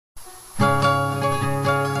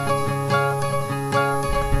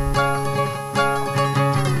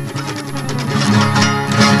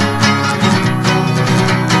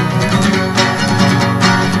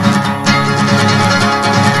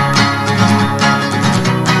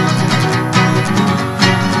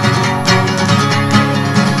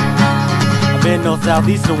ain't no south,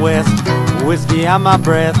 east, or west. Whiskey on my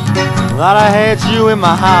breath. Thought I had you in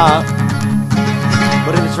my heart.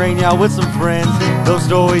 But in the train yard with some friends, those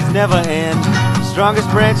stories never end. The strongest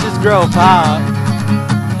branches grow apart.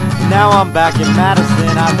 And now I'm back in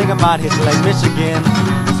Madison. I think I might hit Lake Michigan,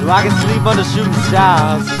 so I can sleep under shooting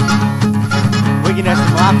stars. Waking next to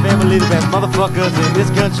my family, the best motherfuckers in this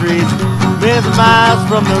country, millions of miles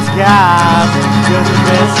from those guys. Cause the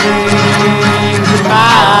best things in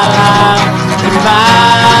my life, in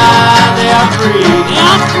my, they are free.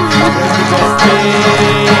 Cause the best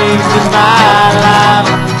things in my life,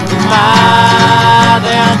 in my,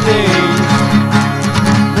 they are things.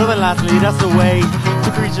 Northern lights lead us away to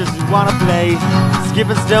creatures who wanna play,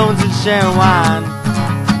 skipping stones and sharing wine.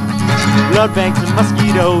 Blood banks and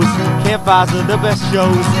mosquitoes, campfires are the best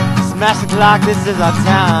shows. Smash the clock, this is our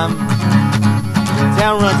time.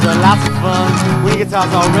 Town runs are lots of fun, when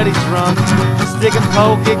guitar's already strung. Stick and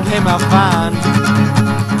poke, it came out fine.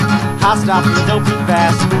 House stops and don't be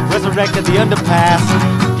fast, resurrected the underpass.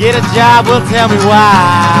 Get a job, well tell me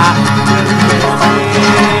why.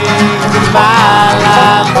 In my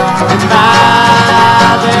life, in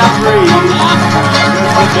my, they are free.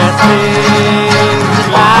 The best things in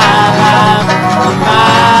my life, in my,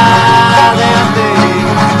 they are things.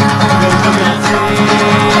 The best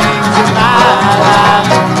things in my life,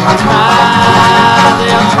 in my,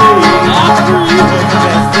 they are free. The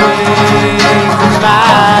best things in my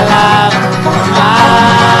life, in my,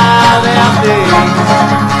 they are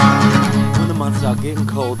things. When the months start getting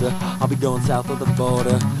colder, I'll be going south of the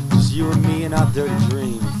border. Just you and me and our dirty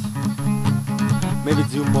dreams. Maybe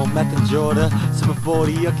do more meth than Jordan, Super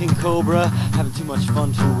 40 or King Cobra, having too much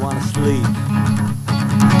fun to wanna sleep.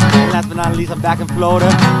 And last but not least, I'm back in Florida,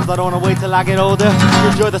 cause I don't wanna wait till I get older to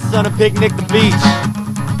enjoy the sun and picnic the beach.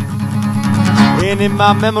 And in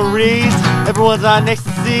my memories, everyone's on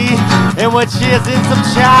ecstasy, and we're cheersing some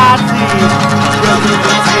chai tea. Cause the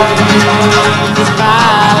best things in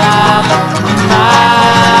my life, in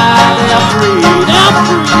my, they are free.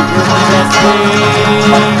 Cause the best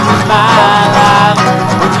things in my life,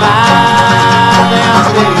 in my, they are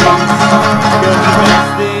things. Cause the best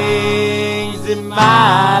things in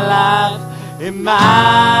my life, in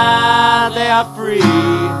my, they are free.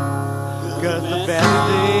 Cause the best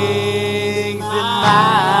things in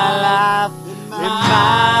my